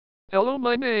Hello,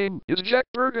 my name is Jack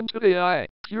Berge, and today I,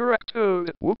 Pure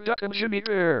Toad, Whoop Duck, and Jimmy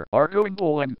Bear are going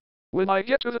bowling. When I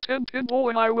get to the 10-pin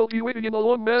bowling, I will be waiting in a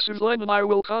long massive line and I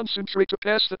will concentrate to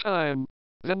pass the time.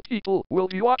 Then people will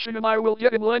be watching and I will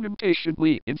get in line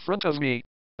impatiently in front of me.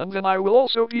 And then I will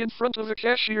also be in front of the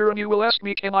cashier and you will ask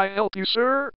me, "Can I help you,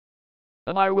 sir?"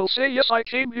 And I will say, "Yes, I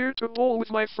came here to bowl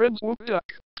with my friends Whoop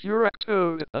Duck, Pure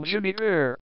Toad, and Jimmy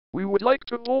Bear. We would like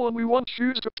to bowl and we want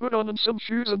shoes to put on and some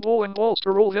shoes and bowling balls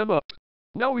to roll them up.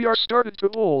 Now we are started to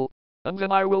bowl." And then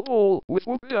I will bowl with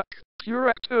Whoop Duck,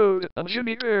 Pure Toad, and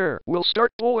Jimmy Bear will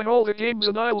start bowling all the games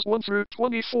in aisles 1 through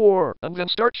 24, and then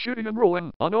start shooting and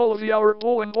rolling on all of our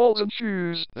bowling balls and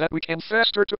shoes that we can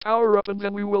faster to power up, and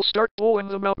then we will start bowling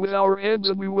them out with our hands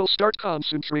and we will start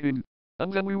concentrating.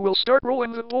 And then we will start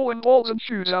rolling the bowling balls and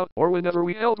shoes out, or whenever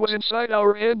we held was inside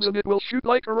our hands, and it will shoot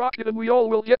like a rocket and we all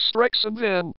will get strikes, and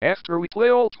then, after we play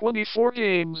all 24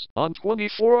 games, on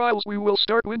 24 aisles we will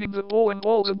start winning the bowling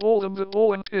balls and bowl them the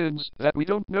bowling pins that we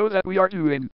don't know that we are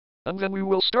doing. And then we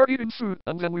will start eating food,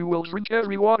 and then we will drink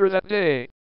every water that day.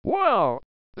 Wow!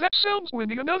 That sounds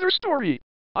winning. Another story.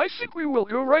 I think we will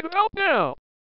go right about now.